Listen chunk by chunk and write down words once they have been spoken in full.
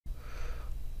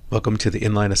Welcome to the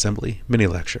Inline Assembly mini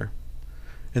lecture.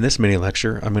 In this mini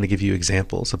lecture, I'm going to give you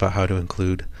examples about how to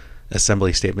include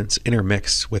assembly statements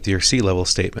intermixed with your C-level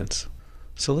statements.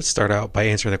 So let's start out by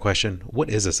answering the question, what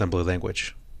is assembly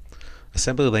language?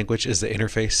 Assembly language is the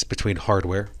interface between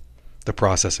hardware, the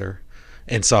processor,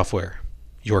 and software,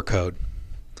 your code.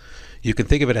 You can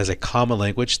think of it as a common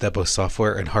language that both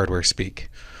software and hardware speak.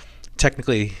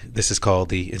 Technically, this is called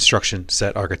the instruction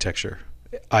set architecture,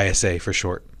 ISA for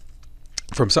short.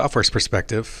 From software's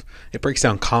perspective, it breaks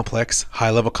down complex,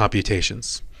 high-level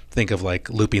computations, think of like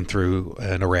looping through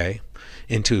an array,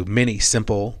 into many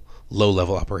simple,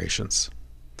 low-level operations.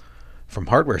 From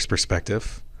hardware's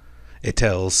perspective, it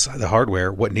tells the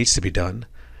hardware what needs to be done,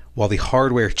 while the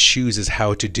hardware chooses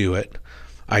how to do it,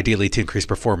 ideally to increase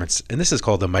performance, and this is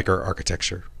called the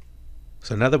microarchitecture.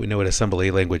 So now that we know what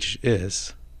assembly language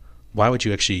is, why would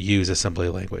you actually use assembly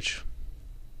language?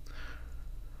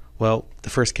 Well, the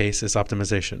first case is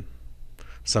optimization.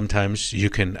 Sometimes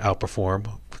you can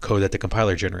outperform code that the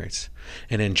compiler generates.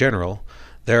 And in general,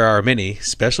 there are many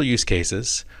special use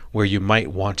cases where you might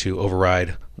want to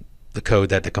override the code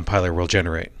that the compiler will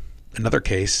generate. Another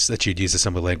case that you'd use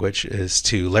assembly language is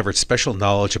to leverage special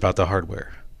knowledge about the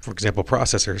hardware. For example,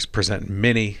 processors present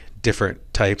many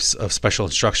different types of special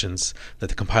instructions that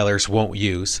the compilers won't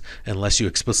use unless you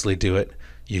explicitly do it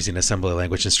using assembly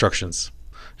language instructions.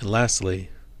 And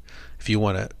lastly, if you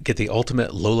want to get the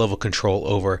ultimate low-level control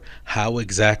over how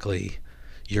exactly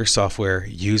your software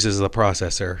uses the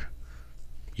processor,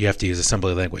 you have to use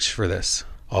assembly language for this.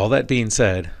 All that being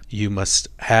said, you must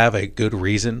have a good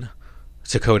reason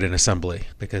to code in assembly,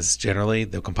 because generally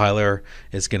the compiler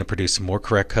is going to produce more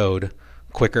correct code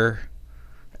quicker,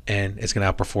 and it's going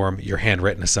to outperform your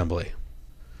handwritten assembly.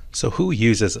 So who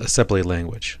uses assembly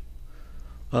language?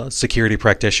 Security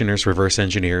practitioners, reverse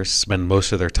engineers spend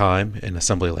most of their time in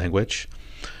assembly language.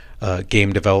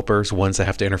 Game developers, ones that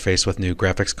have to interface with new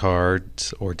graphics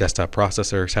cards or desktop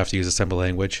processors, have to use assembly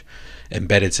language.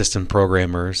 Embedded system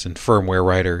programmers and firmware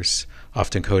writers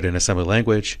often code in assembly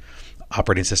language.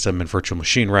 Operating system and virtual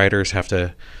machine writers have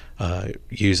to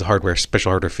use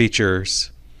special hardware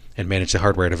features and manage the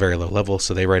hardware at a very low level,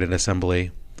 so they write in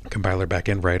assembly. Compiler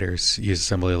backend writers use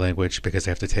assembly language because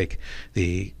they have to take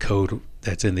the code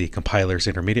that's in the compiler's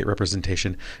intermediate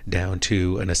representation down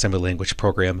to an assembly language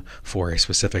program for a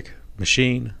specific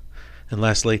machine. And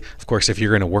lastly, of course, if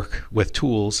you're going to work with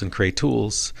tools and create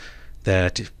tools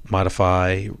that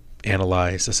modify,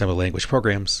 analyze assembly language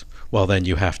programs, well, then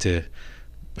you have to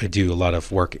do a lot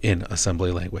of work in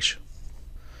assembly language.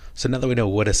 So now that we know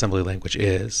what assembly language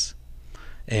is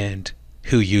and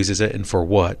who uses it and for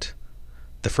what,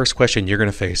 the first question you're going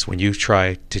to face when you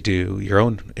try to do your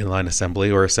own inline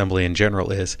assembly or assembly in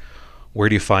general is, where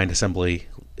do you find assembly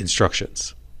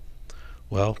instructions?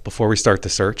 Well, before we start the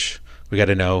search, we got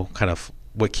to know kind of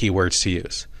what keywords to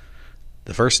use.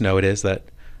 The first note is that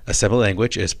assembly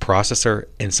language is processor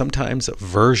and sometimes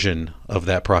version of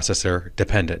that processor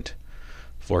dependent.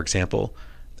 For example,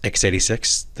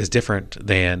 x86 is different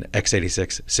than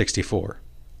x86-64.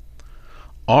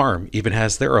 ARM even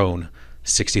has their own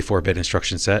 64-bit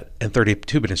instruction set and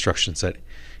 32-bit instruction set.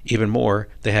 Even more,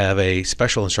 they have a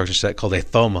special instruction set called a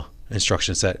thumb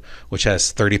instruction set, which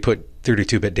has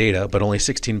 32-bit data but only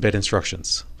 16-bit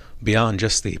instructions. Beyond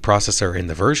just the processor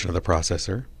and the version of the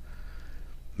processor,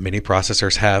 many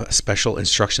processors have special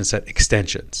instruction set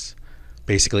extensions,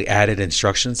 basically added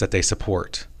instructions that they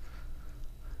support.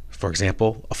 For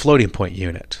example, a floating point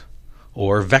unit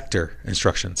or vector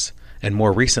instructions, and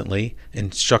more recently,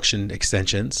 instruction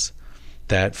extensions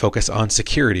that focus on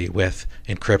security with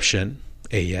encryption,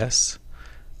 AES,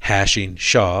 hashing,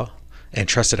 SHA, and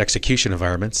trusted execution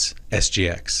environments,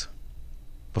 SGX.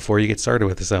 Before you get started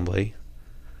with assembly,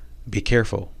 be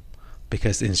careful,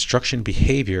 because the instruction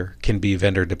behavior can be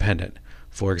vendor dependent.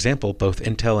 For example, both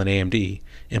Intel and AMD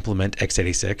implement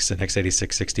x86 and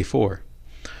x86-64.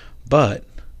 But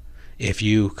if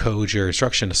you code your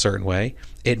instruction a certain way,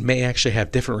 it may actually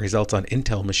have different results on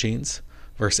Intel machines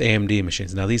versus AMD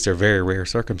machines. Now, these are very rare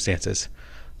circumstances,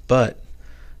 but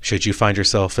should you find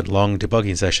yourself in long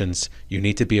debugging sessions, you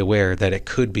need to be aware that it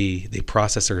could be the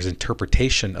processor's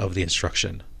interpretation of the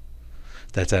instruction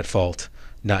that's at fault,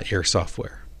 not your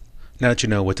software. Now that you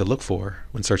know what to look for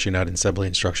when searching out assembly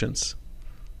instructions,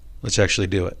 let's actually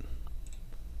do it.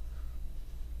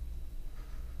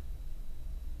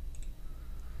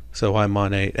 So I'm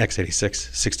on a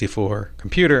x86-64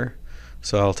 computer,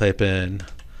 so I'll type in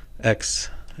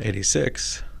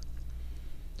x86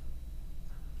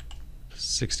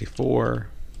 64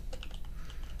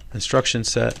 instruction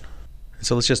set. And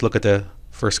so let's just look at the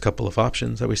first couple of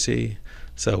options that we see.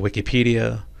 So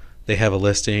Wikipedia, they have a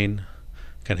listing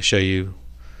kind of show you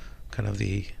kind of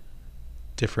the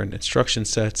different instruction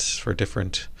sets for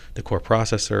the core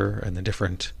processor and the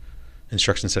different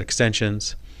instruction set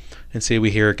extensions. And see,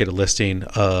 we here get a listing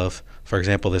of, for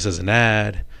example, this is an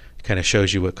add. It kind of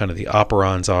shows you what kind of the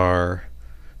operands are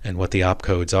and what the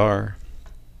opcodes are.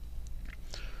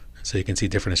 So you can see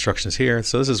different instructions here.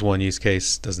 So this is one use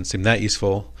case. Doesn't seem that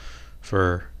useful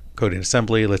for coding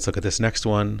assembly. Let's look at this next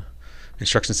one.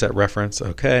 Instruction set reference.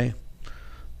 Okay.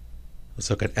 Let's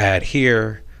look at add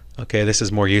here. Okay, this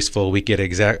is more useful. We get an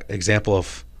exact example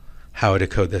of how to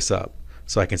code this up.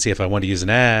 So I can see if I want to use an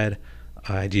add,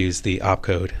 I'd use the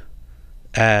opcode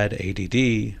add,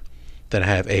 ADD. Then I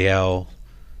have AL,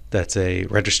 that's a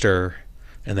register.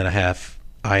 And then I have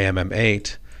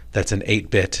IMM8, that's an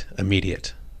 8-bit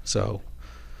immediate. So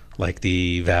like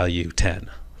the value 10,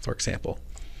 for example.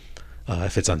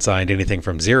 If it's unsigned, anything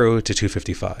from 0 to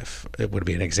 255, it would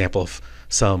be an example of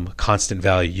some constant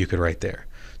value you could write there.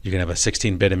 You can have a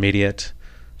 16-bit immediate,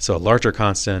 so a larger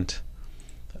constant,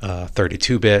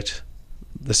 32-bit.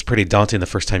 This is pretty daunting the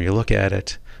first time you look at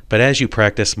it, but as you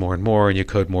practice more and more and you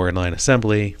code more inline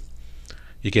assembly,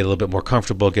 you get a little bit more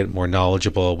comfortable, get more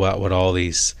knowledgeable about what all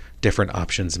these different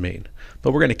options mean.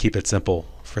 But we're going to keep it simple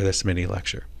for this mini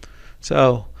lecture.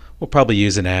 So we'll probably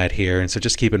use an add here, and so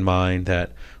just keep in mind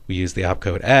that we use the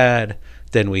opcode add,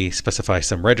 then we specify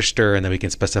some register, and then we can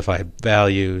specify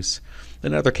values.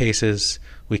 In other cases,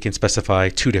 we can specify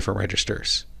 2 different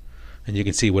registers. And you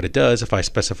can see what it does if I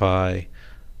specify,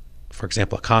 for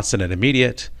example, a constant and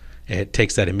immediate. It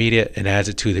takes that immediate and adds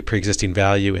it to the pre-existing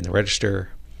value in the register.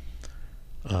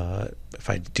 If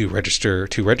I do register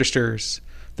 2 registers,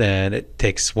 then it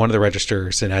takes one of the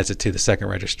registers and adds it to the second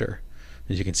register.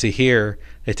 As you can see here,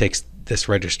 it takes this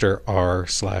register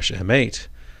R/M8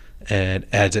 and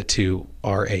adds it to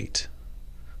R8.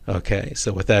 Okay,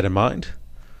 so with that in mind,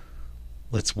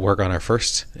 let's work on our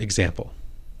first example.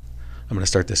 I'm going to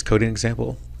start this coding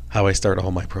example, how I start all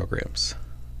my programs.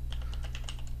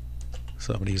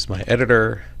 So I'm going to use my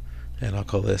editor, and I'll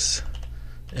call this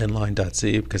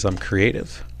inline.z because I'm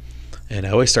creative. And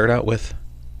I always start out with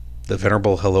the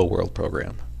venerable hello world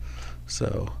program.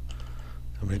 So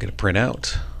I'm going to print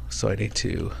out, so I need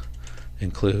to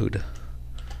include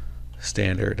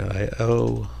standard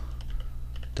io.h.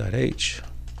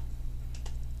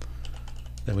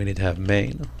 Then we need to have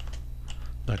main.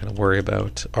 I'm not going to worry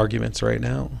about arguments right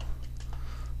now.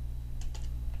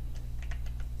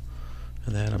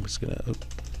 And then I'm just going to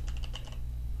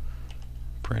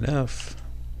printf,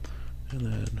 and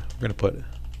then we're going to put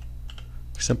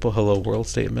simple hello world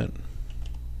statement.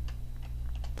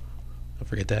 Don't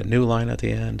forget that new line at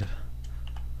the end.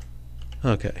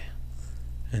 Okay.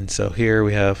 And so here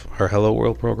we have our hello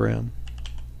world program.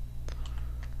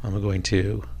 I'm going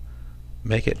to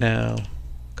make it now,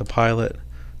 compile it.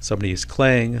 So I'm going to use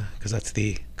Clang because that's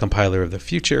the compiler of the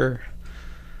future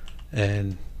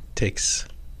and takes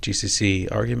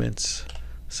GCC arguments.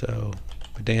 So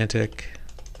pedantic,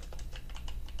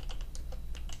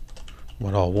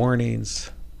 want all warnings.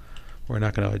 We're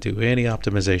not going to do any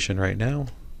optimization right now.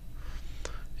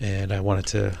 And I wanted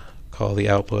to call the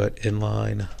output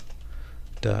inline.bin,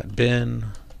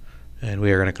 and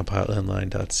we are going to compile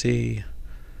inline.c,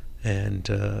 and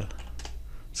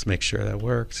let's make sure that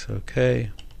works. Okay,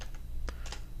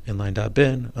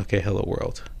 inline.bin. Okay, hello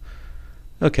world.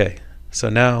 Okay, so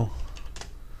now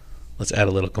let's add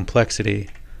a little complexity.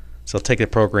 So I'll take the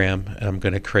program and I'm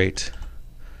going to create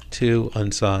 2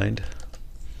 unsigned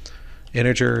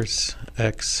integers,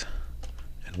 x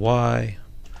and y.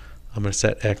 I'm going to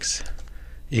set x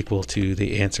equal to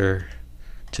the answer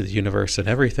to the universe and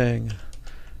everything,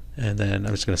 and then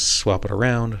I'm just going to swap it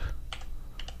around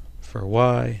for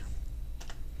y.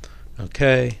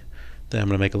 Okay, then I'm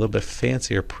going to make a little bit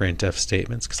fancier printf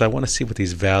statements because I want to see what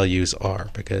these values are,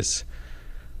 because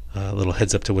a little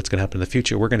heads up to what's going to happen in the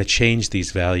future. We're going to change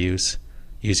these values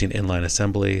using inline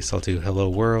assembly. So I'll do hello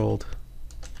world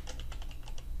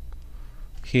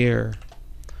here,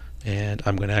 and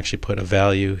I'm going to actually put a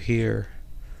value here,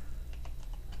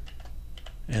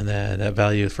 and then that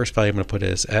value, the first value I'm going to put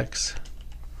is x,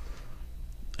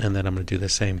 and then I'm going to do the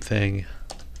same thing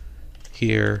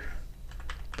here,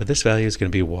 but this value is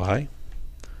going to be y.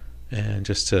 And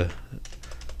just to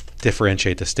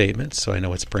differentiate the statements so I know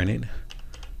what's printing,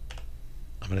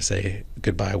 I'm going to say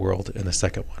goodbye world in the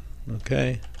second one.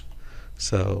 Okay,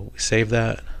 so we save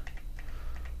that.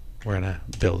 We're going to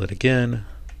build it again,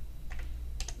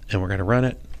 and we're going to run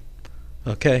it.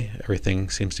 Okay, everything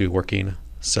seems to be working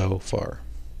so far.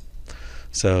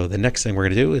 So the next thing we're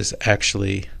going to do is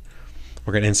actually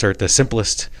we're going to insert the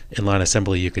simplest inline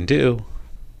assembly you can do,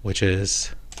 which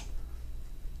is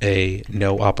a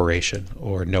no operation,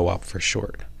 or no op for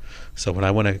short. So when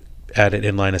I want to add an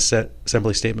inline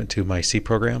assembly statement to my C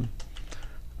program,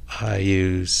 I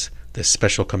use this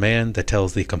special command that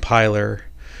tells the compiler,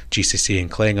 GCC and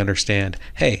Clang understand,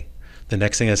 hey, the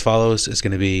next thing that follows is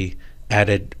going to be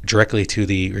added directly to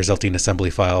the resulting assembly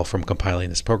file from compiling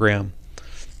this program.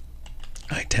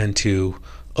 I tend to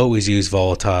always use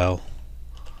volatile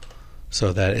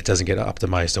so that it doesn't get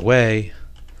optimized away.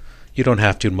 You don't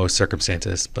have to in most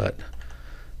circumstances, but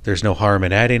there's no harm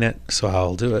in adding it, so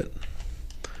I'll do it.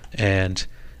 And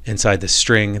inside the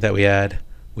string that we add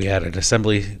an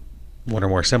assembly, one or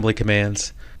more assembly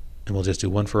commands, and we'll just do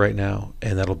one for right now,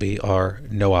 and that'll be our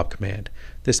no op command.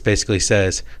 This basically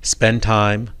says spend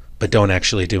time, but don't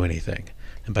actually do anything.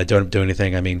 And by don't do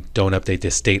anything, I mean don't update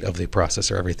the state of the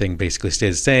processor. Everything basically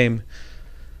stays the same.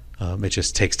 It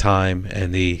just takes time,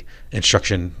 and the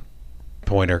instruction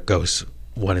pointer goes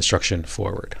one instruction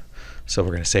forward. So we're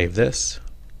going to save this.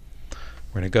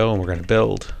 We're going to go and we're going to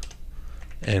build.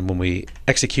 And when we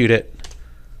execute it,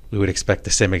 we would expect the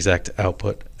same exact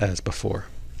output as before.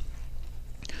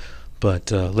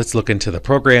 But let's look into the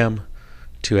program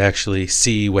to actually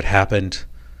see what happened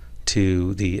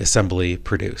to the assembly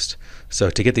produced. So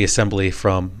to get the assembly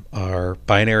from our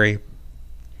binary,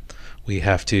 we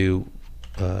have to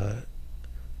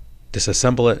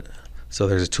disassemble it. So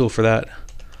there's a tool for that,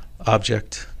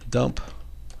 object dump,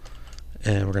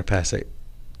 and we're going to pass it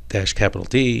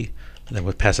 -D, and then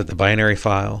we'll pass it the binary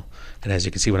file. And as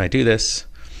you can see, when I do this,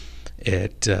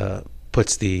 it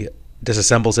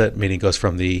disassembles it, meaning it goes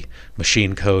from the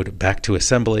machine code back to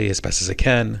assembly as best as it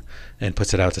can, and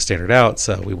puts it out to standard out.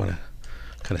 So we want to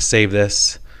kind of save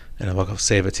this, and I'm going to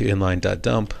save it to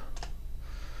inline.dump.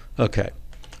 Okay,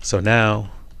 so now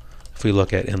if we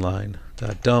look at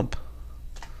inline.dump,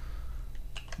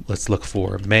 let's look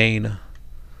for main.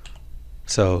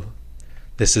 So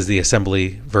this is the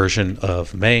assembly version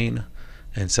of main.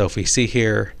 And so if we see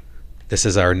here, this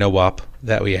is our no op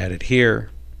that we added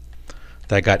here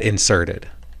that got inserted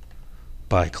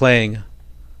by Clang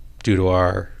due to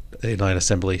our inline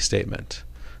assembly statement.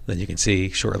 Then you can see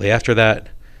shortly after that,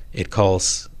 it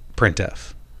calls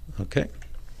printf. Okay,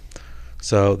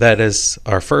 so that is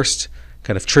our first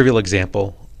kind of trivial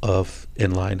example of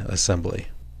inline assembly.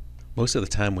 Most of the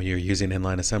time when you're using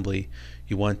inline assembly,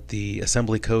 you want the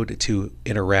assembly code to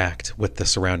interact with the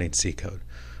surrounding C code.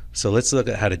 So let's look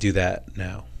at how to do that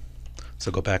now.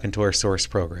 So go back into our source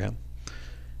program,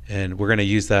 and we're going to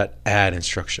use that add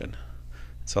instruction.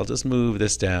 So I'll just move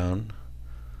this down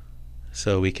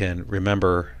so we can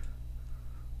remember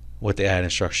what the add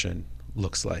instruction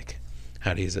looks like,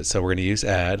 how to use it. So we're going to use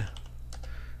add.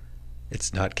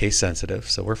 It's not case sensitive,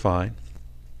 so we're fine.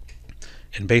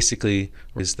 And basically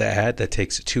is the add that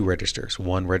takes two registers.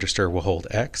 One register will hold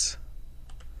X,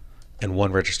 and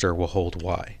one register will hold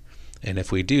Y. And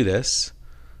if we do this,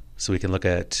 so we can look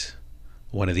at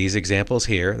one of these examples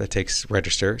here that takes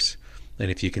registers,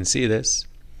 and if you can see this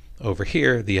over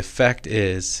here, the effect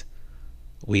is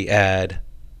we add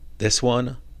this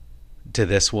one to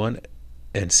this one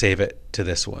and save it to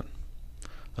this one.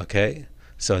 Okay,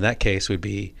 so in that case we'd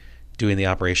be doing the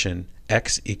operation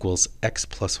X equals X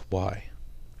plus Y.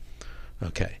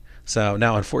 Okay, so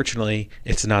now unfortunately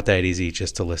it's not that easy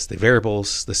just to list the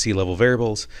variables, the C-level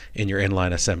variables in your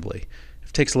inline assembly.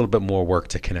 It takes a little bit more work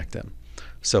to connect them.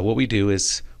 So what we do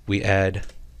is we add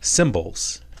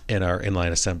symbols in our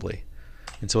inline assembly.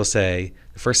 And so we'll say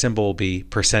the first symbol will be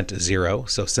 %0,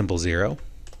 so symbol 0.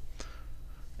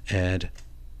 And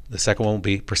the second one will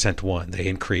be %1. They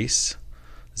increase,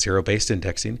 zero-based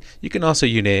indexing. You can also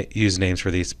use names for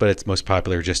these, but it's most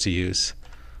popular just to use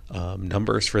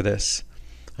numbers for this.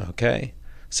 Okay,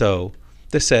 so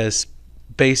this says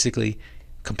basically,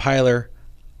 compiler,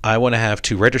 I want to have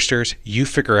two registers. You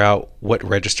figure out what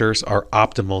registers are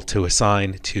optimal to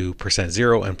assign to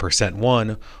 %0 and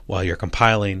 %1 while you're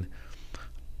compiling.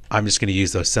 I'm just going to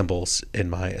use those symbols in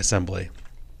my assembly.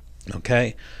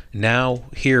 Okay, now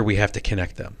here we have to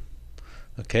connect them.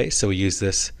 Okay, so we use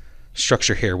this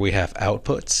structure here. We have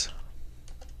outputs,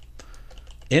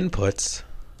 inputs,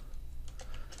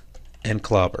 and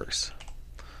clobbers.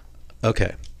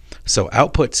 Okay, so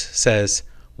outputs says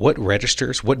what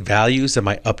registers, what values am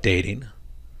I updating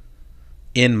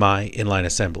in my inline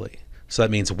assembly. So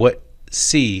that means what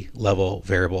C level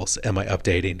variables am I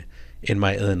updating in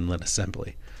my inline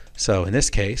assembly. So in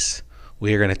this case,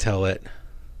 we are going to tell it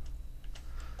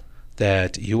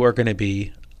that you are going to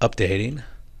be updating,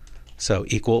 so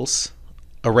equals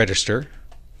a register.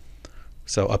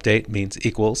 So update means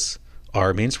equals,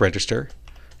 R means register,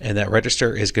 and that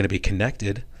register is going to be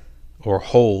connected or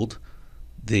hold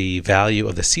the value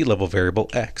of the C level variable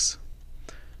X.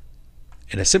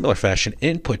 In a similar fashion,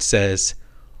 input says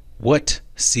what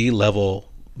C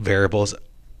level variables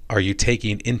are you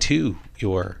taking into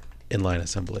your inline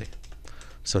assembly.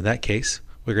 So in that case,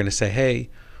 we're going to say, hey,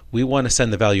 we want to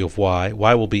send the value of y.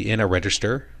 Y will be in a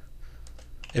register.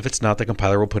 If it's not, the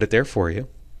compiler will put it there for you.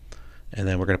 And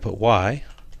then we're going to put y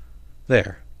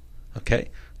there. Okay,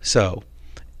 so,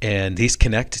 and these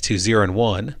connect to 0 and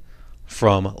 1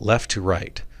 from left to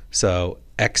right. So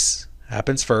x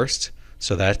happens first,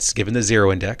 so that's given the 0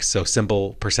 index. So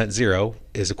symbol %0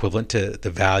 is equivalent to the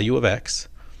value of x,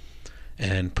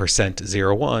 and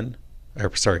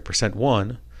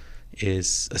 %1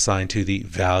 is assigned to the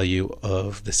value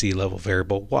of the C level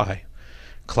variable y.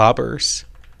 Clobbers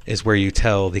is where you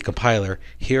tell the compiler,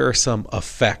 here are some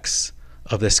effects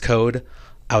of this code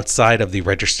outside of the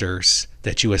registers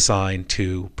that you assign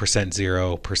to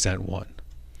 %0, %1.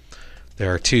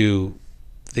 There are two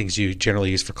things you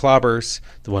generally use for clobbers.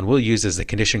 The one we'll use is the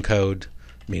condition code,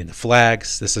 meaning the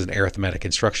flags. This is an arithmetic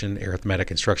instruction. Arithmetic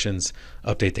instructions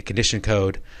update the condition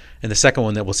code. And the second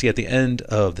one that we'll see at the end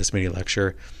of this mini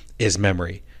lecture is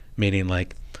memory, meaning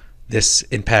like this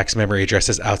impacts memory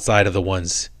addresses outside of the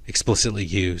ones explicitly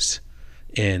used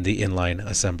in the inline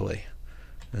assembly.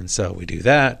 And so we do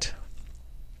that,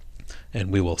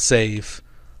 and we will save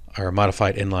our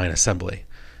modified inline assembly.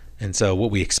 And so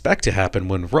what we expect to happen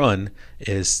when run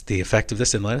is the effect of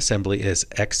this inline assembly is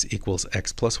x equals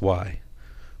x plus y,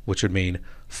 which would mean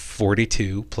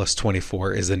 42 plus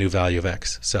 24 is the new value of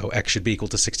x. So x should be equal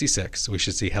to 66. We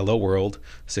should see hello world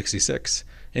 66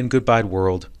 and goodbye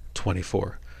world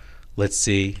 24. Let's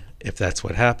see if that's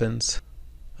what happens.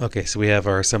 Okay, so we have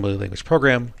our assembly language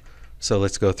program. So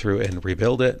let's go through and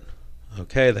rebuild it.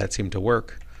 Okay, that seemed to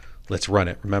work. Let's run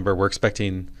it. Remember, we're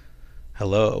expecting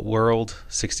hello world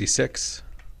 66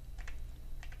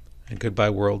 and goodbye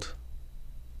world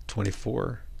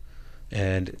 24.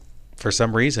 And for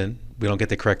some reason, we don't get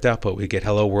the correct output. We get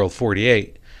hello world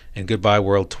 48 and goodbye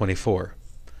world 24.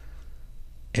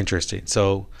 Interesting.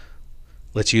 So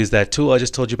let's use that tool I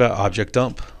just told you about, object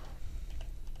dump.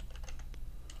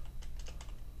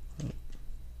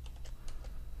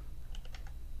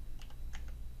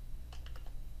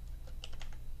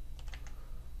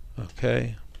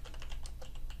 Okay.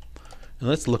 And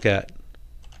let's look at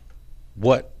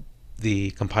what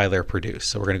the compiler produced.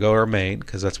 So we're going to go to our main,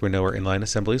 because that's where we know our inline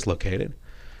assembly is located.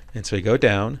 And so we go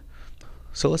down.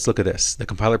 So let's look at this. The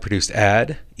compiler produced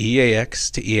add EAX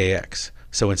to EAX.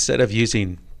 So instead of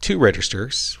using two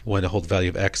registers, one to hold the value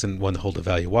of x and one to hold the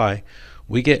value of y,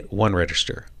 we get one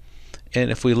register. And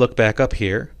if we look back up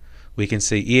here, we can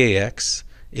see EAX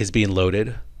is being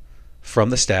loaded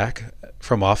from the stack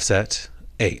from offset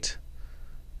 8.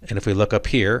 And if we look up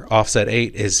here, offset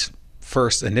 8 is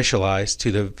first initialized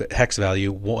to the hex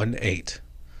value 18.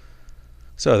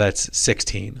 So that's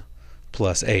 16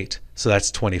 plus 8. So that's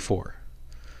 24.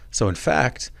 So in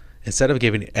fact, instead of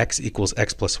giving x equals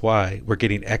x plus y, we're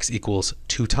getting x equals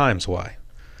 2 times y.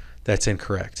 That's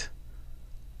incorrect.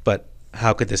 But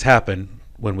how could this happen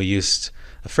when we used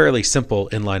a fairly simple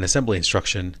inline assembly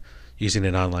instruction using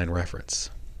an online reference?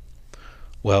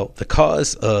 Well, the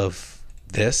cause of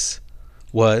this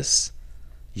was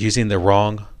using the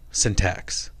wrong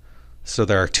syntax. So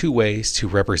there are two ways to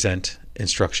represent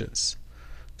instructions.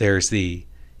 There's the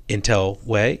Intel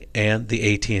way and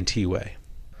the AT&T way.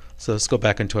 So let's go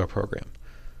back into our program.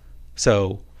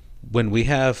 So when we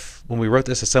wrote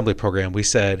this assembly program, we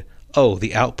said, oh,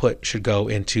 the output should go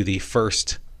into the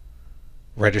first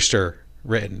register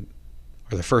written,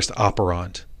 or the first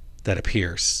operand that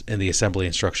appears in the assembly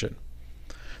instruction.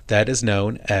 That is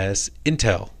known as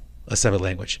Intel assembly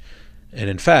language. And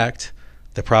in fact,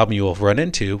 the problem you will run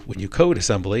into when you code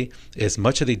assembly is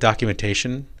much of the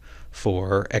documentation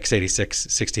for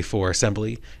x86-64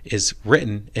 assembly is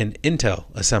written in Intel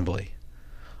assembly.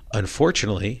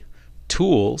 Unfortunately,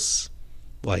 tools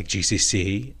like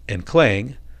GCC and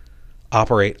Clang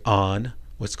operate on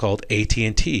what's called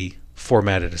AT&T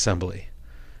formatted assembly.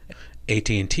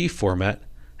 AT&T format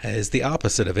is the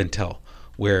opposite of Intel,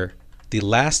 where the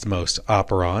lastmost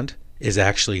operand is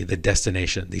actually the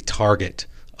destination, the target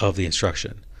of the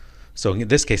instruction. So in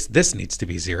this case, this needs to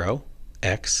be 0,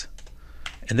 x,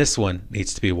 and this one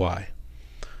needs to be y.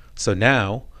 So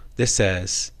now this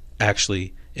says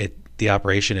actually the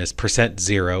operation is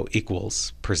 %0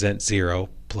 equals %0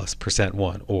 plus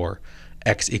 %1, or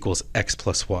x equals x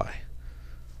plus y.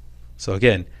 So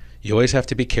again, you always have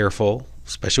to be careful,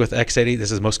 especially with x80.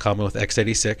 This is most common with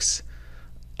x86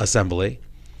 assembly,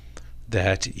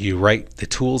 that you write the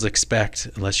tools expect,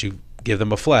 unless you give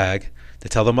them a flag to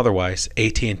tell them otherwise,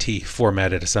 AT&T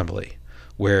formatted assembly,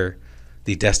 where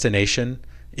the destination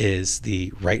is the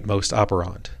rightmost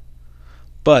operand.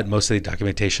 But most of the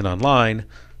documentation online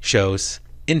shows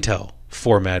Intel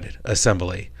formatted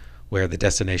assembly, where the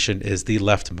destination is the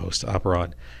leftmost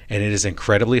operon. And it is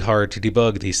incredibly hard to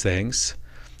debug these things.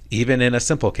 Even in a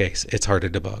simple case, it's hard to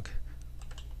debug.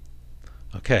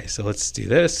 Okay, so let's do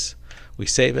this. We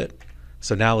save it.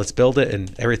 So now let's build it,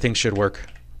 and everything should work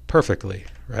perfectly,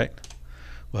 right?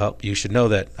 Well, you should know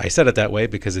that I said it that way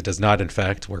because it does not, in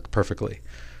fact, work perfectly.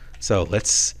 So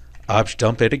let's obj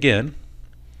dump it again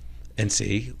and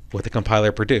see what the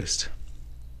compiler produced.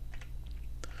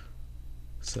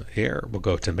 So here, we'll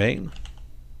go to main.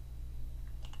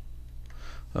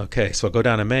 Okay, so I'll go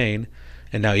down to main,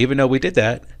 and now even though we did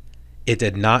that, it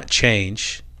did not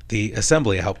change the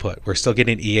assembly output. We're still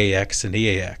getting EAX and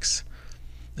EAX.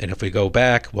 And if we go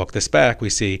back, walk this back, we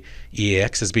see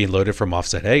EAX is being loaded from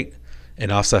offset 8,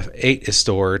 and offset 8 is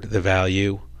stored the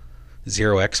value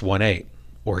 0x18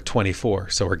 or 24.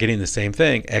 So we're getting the same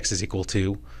thing, x is equal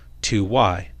to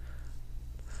 2y.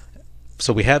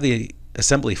 So we have the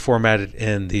assembly formatted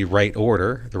in the right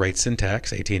order, the right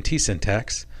syntax, AT&T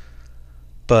syntax,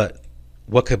 but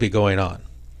what could be going on?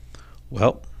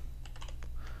 Well,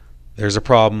 there's a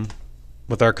problem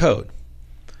with our code.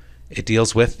 It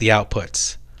deals with the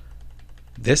outputs.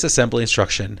 This assembly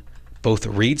instruction both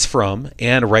reads from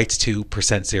and writes to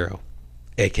 %0,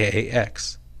 aka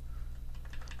x.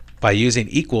 By using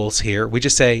equals here, we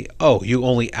just say, oh, you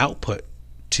only output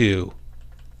to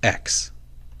x.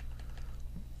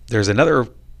 There's another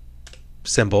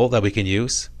symbol that we can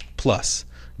use, plus.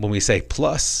 When we say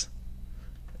plus,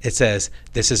 it says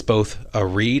this is both a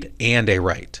read and a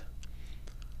write.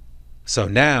 So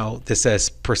now this says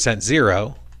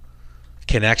 %0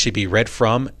 can actually be read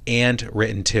from and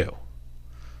written to.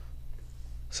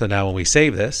 So now when we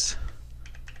save this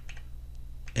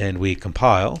and we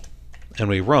compile and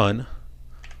we run,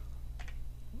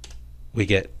 we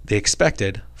get the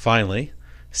expected, finally,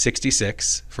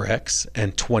 66 for x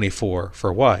and 24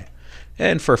 for y.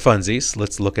 And for funsies,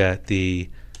 let's look at the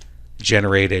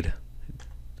generated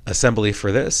assembly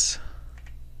for this.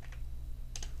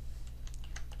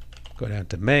 Go down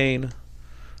to main.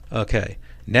 Okay,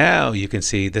 now you can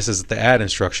see this is the add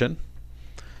instruction,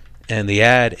 and the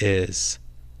add is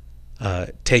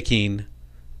taking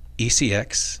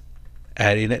ECX,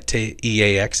 adding it to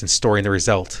EAX, and storing the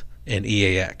result in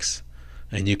EAX.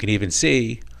 And you can even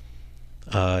see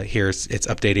here it's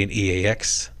updating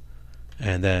EAX,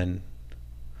 and then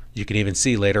you can even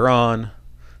see later on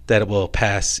that it will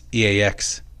pass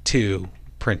EAX to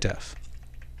printf.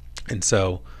 And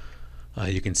so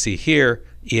you can see here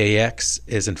EAX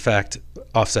is in fact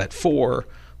offset 4,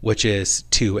 which is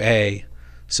 2a,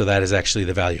 so that is actually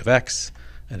the value of x.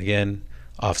 And again,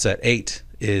 offset 8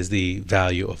 is the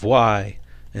value of y,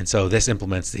 and so this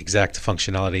implements the exact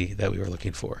functionality that we were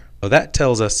looking for. So that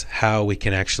tells us how we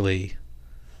can actually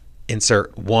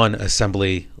insert one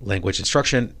assembly language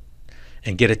instruction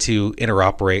and get it to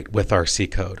interoperate with our C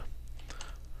code.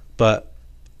 But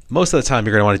most of the time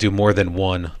you're going to want to do more than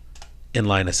one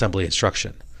inline assembly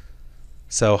instruction.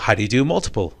 So how do you do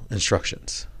multiple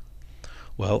instructions?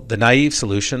 Well, the naive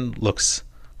solution looks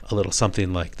a little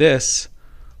something like this,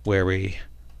 where we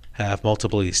have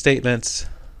multiple of these statements.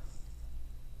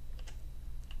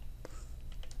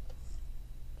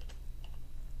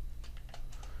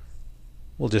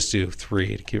 We'll just do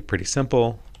 3 to keep it pretty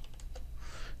simple,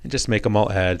 and just make them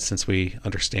all add since we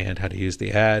understand how to use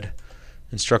the add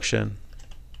instruction.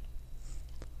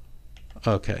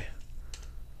 Okay.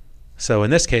 So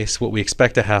in this case, what we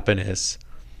expect to happen is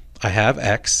I have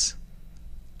x,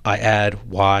 I add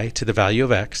y to the value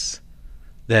of x,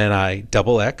 then I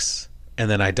double x, and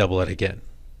then I double it again.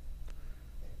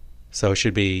 So it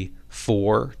should be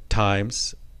 4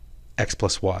 times x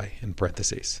plus y in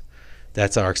parentheses.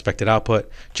 That's our expected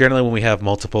output. Generally, when we have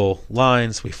multiple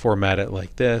lines, we format it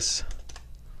like this.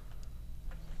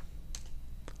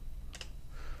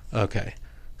 Okay,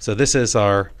 so this is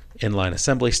our inline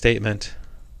assembly statement.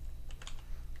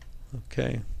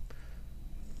 Okay,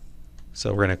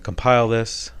 so we're going to compile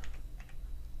this.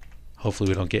 Hopefully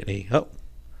we don't get any, oh,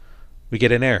 we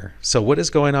get an error. So what is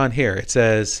going on here? It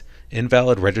says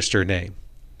invalid register name.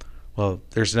 Well,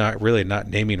 there's not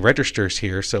naming registers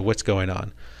here, so what's going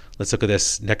on? Let's look at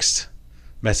this next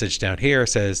message down here. It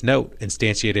says note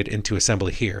instantiated into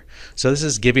assembly here. So this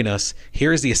is giving us,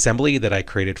 here is the assembly that I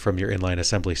created from your inline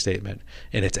assembly statement,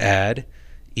 and it's add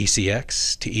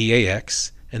ECX to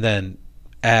EAX and then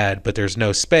add, but there's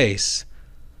no space,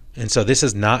 and so this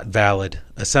is not valid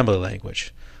assembly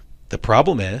language. The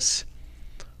problem is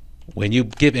when you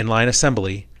give inline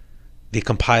assembly, the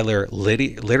compiler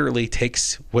literally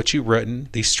takes what you've written,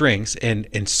 these strings, and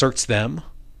inserts them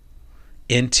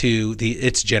into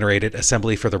its generated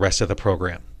assembly for the rest of the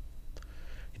program.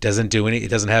 It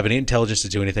doesn't have any intelligence to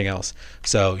do anything else.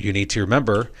 So you need to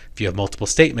remember, if you have multiple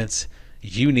statements,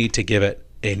 you need to give it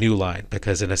a new line,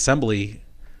 because an assembly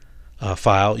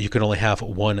file, you can only have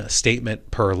one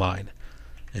statement per line.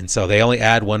 And so they only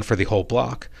add one for the whole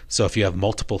block. So if you have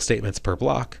multiple statements per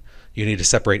block, you need to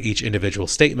separate each individual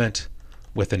statement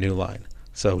with a new line.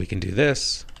 So we can do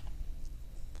this.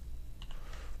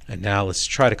 And now let's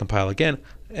try to compile again.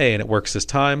 Hey, and it works this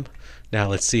time. Now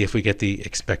let's see if we get the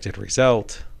expected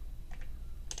result.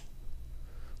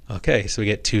 Okay, so we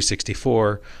get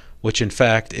 264, which in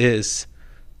fact is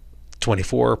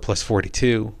 24 plus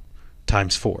 42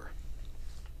 times 4,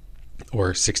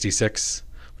 or 66,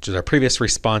 which is our previous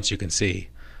response. You can see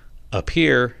up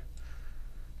here,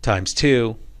 times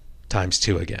 2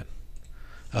 again.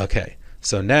 Okay,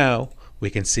 so now we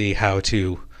can see how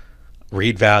to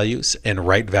read values and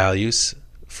write values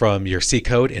from your C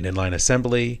code in inline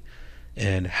assembly,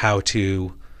 and how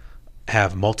to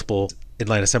have multiple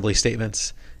inline assembly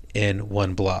statements in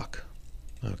one block.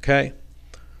 Okay,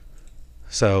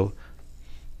 so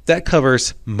that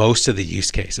covers most of the use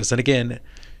cases. And again,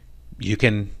 you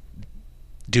can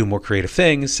do more creative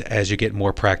things as you get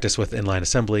more practice with inline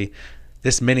assembly.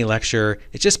 This mini lecture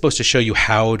is just supposed to show you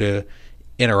how to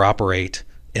interoperate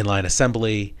inline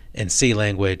assembly in C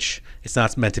language. It's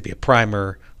not meant to be a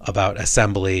primer about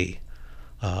assembly.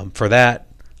 For that,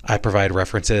 I provide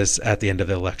references at the end of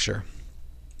the lecture.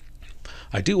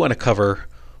 I do want to cover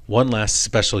one last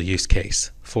special use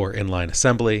case for inline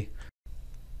assembly.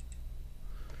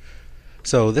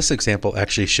 So this example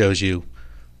actually shows you,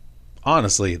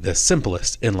 honestly, the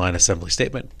simplest inline assembly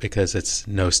statement, because it's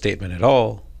no statement at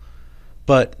all,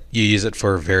 but you use it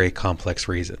for very complex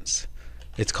reasons.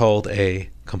 It's called a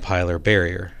compiler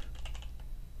barrier.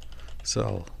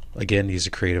 So again, use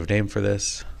a creative name for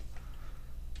this,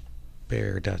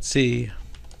 barrier.c.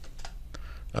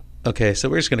 Okay, so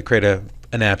we're just going to create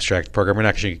an abstract program. We're not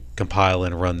actually compile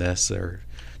and run this, or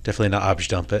definitely not obj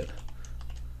dump it.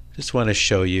 Just want to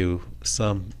show you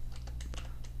some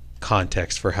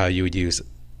context for how you would use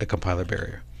a compiler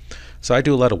barrier. So I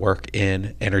do a lot of work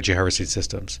in energy harvesting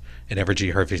systems. In energy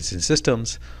harvesting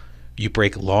systems, you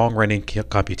break long-running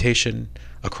computation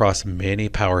across many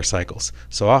power cycles.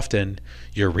 So often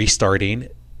you're restarting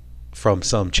from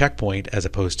some checkpoint as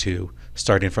opposed to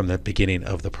starting from the beginning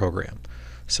of the program.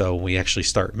 So when we actually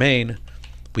start main,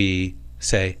 we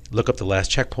say look up the last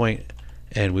checkpoint,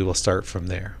 and we will start from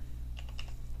there.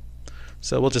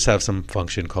 So we'll just have some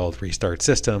function called restart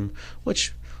system,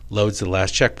 which loads the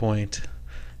last checkpoint.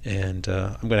 And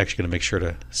I'm actually going to make sure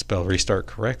to spell restart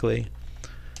correctly,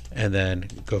 and then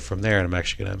go from there. And I'm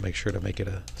actually going to make sure to make it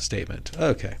a statement.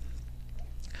 Okay,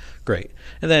 great.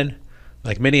 And then,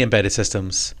 like many embedded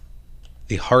systems,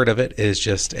 the heart of it is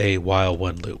just a while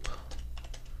one loop,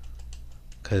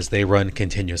 because they run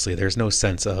continuously. There's no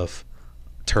sense of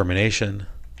termination.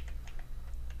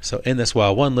 So in this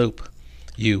while one loop,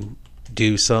 you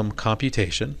do some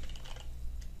computation,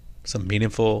 some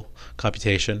meaningful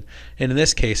computation. And in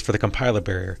this case, for the compiler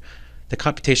barrier, the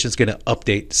computation is going to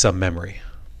update some memory.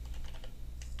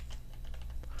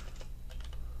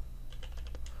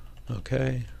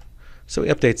 Okay, so we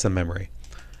update some memory.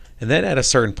 And then at a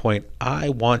certain point, I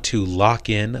want to lock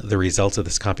in the results of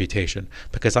this computation,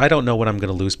 because I don't know when I'm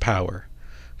going to lose power.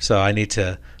 So I need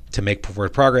to make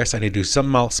forward progress, I need to do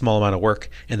some small amount of work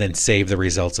and then save the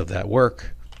results of that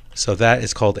work. So that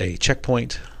is called a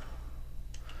checkpoint.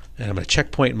 And I'm going to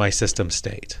checkpoint my system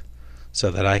state so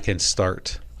that I can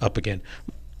start up again.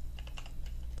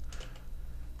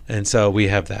 And so we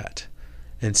have that.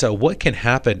 And so what can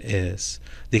happen is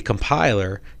the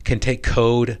compiler can take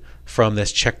code from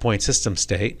this checkpoint system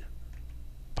state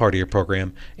part of your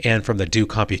program, and from the do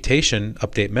computation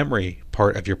update memory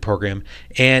part of your program,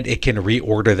 and it can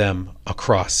reorder them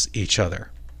across each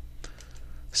other.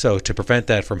 So to prevent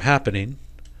that from happening,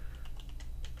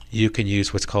 you can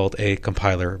use what's called a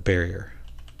compiler barrier.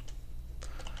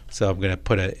 So I'm going to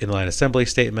put an inline assembly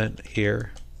statement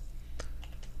here,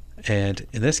 and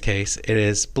in this case it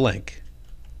is blank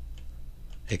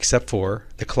except for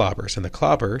the clobbers. And the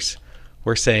clobbers,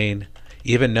 we're saying,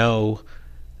 even though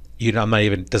I'm not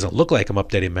even, doesn't look like I'm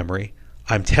updating memory,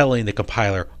 I'm telling the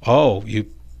compiler, oh, you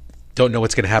don't know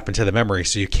what's going to happen to the memory,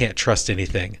 so you can't trust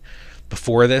anything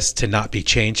before this to not be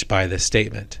changed by this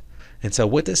statement. And so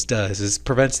what this does is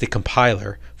prevents the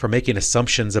compiler from making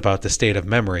assumptions about the state of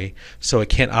memory, so it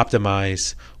can't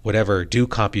optimize whatever do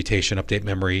computation update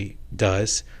memory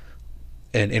does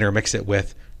and intermix it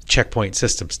with checkpoint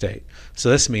system state. So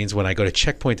this means when I go to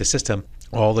checkpoint the system,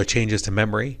 all the changes to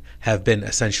memory have been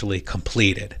essentially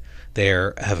completed. they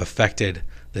have affected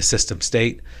the system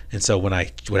state. And so when I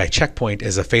checkpoint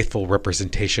is a faithful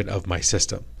representation of my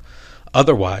system.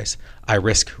 Otherwise, I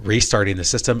risk restarting the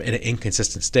system in an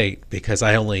inconsistent state because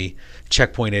I only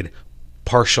checkpointed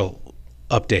partial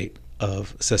update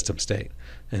of system state.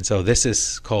 And so this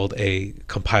is called a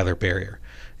compiler barrier.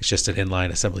 It's just an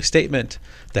inline assembly statement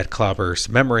that clobbers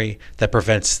memory that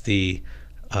prevents the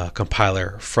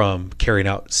compiler from carrying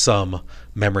out some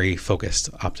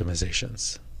memory-focused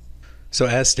optimizations. So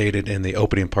as stated in the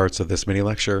opening parts of this mini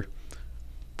lecture,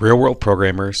 real-world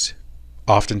programmers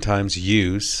oftentimes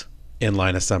use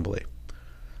inline assembly.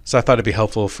 So I thought it'd be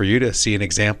helpful for you to see an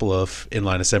example of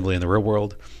inline assembly in the real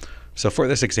world. So for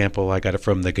this example, I got it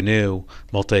from the GNU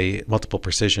Multiple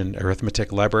Precision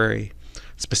Arithmetic Library.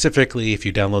 Specifically, if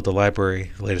you download the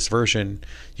library, the latest version,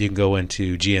 you can go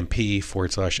into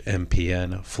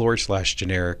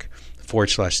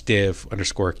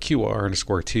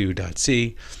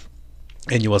gmp/mpn/generic/div_qr_2.c,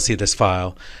 and you will see this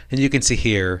file. And you can see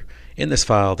here in this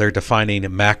file, they're defining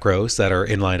macros that are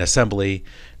inline assembly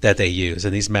that they use.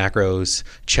 And these macros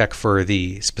check for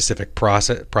the specific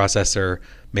processor,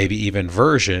 maybe even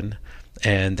version,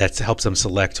 and that helps them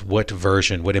select what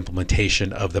version, what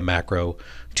implementation of the macro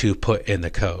to put in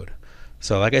the code.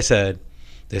 So like I said,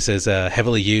 this is a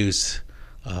heavily used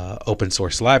open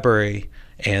source library,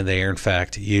 and they are in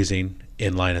fact using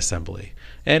inline assembly.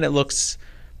 And it looks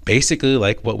basically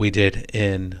like what we did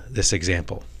in this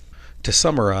example. To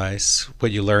summarize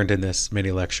what you learned in this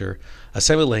mini lecture,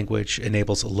 assembly language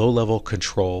enables low-level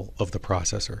control of the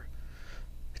processor.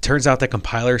 It turns out that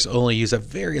compilers only use a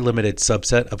very limited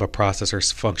subset of a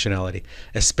processor's functionality,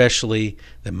 especially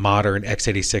the modern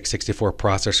x86 64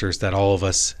 processors that all of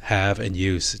us have and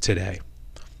use today.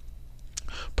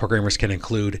 Programmers can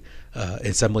include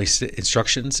assembly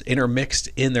instructions intermixed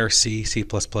in their C++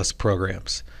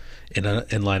 programs.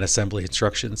 Inline assembly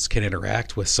instructions can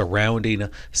interact with surrounding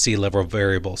C-level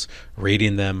variables,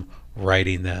 reading them,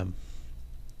 writing them.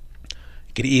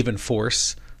 It can even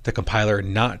force the compiler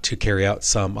not to carry out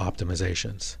some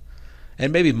optimizations.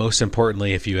 And maybe most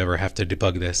importantly, if you ever have to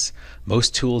debug this,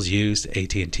 most tools use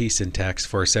AT&T syntax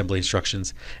for assembly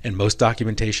instructions, and most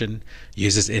documentation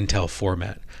uses Intel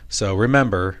format. So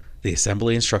remember, the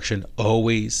assembly instruction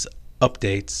always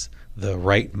updates the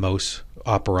rightmost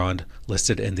operand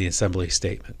listed in the assembly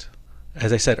statement.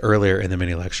 As I said earlier in the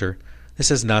mini lecture,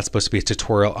 this is not supposed to be a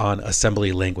tutorial on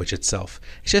assembly language itself.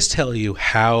 It's just telling you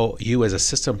how you as a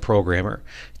system programmer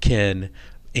can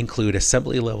include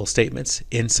assembly level statements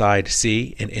inside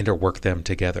C and interwork them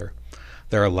together.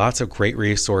 There are lots of great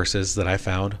resources that I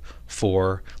found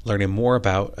for learning more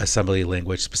about assembly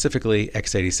language, specifically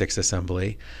x86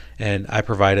 assembly, and I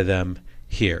provided them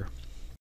here.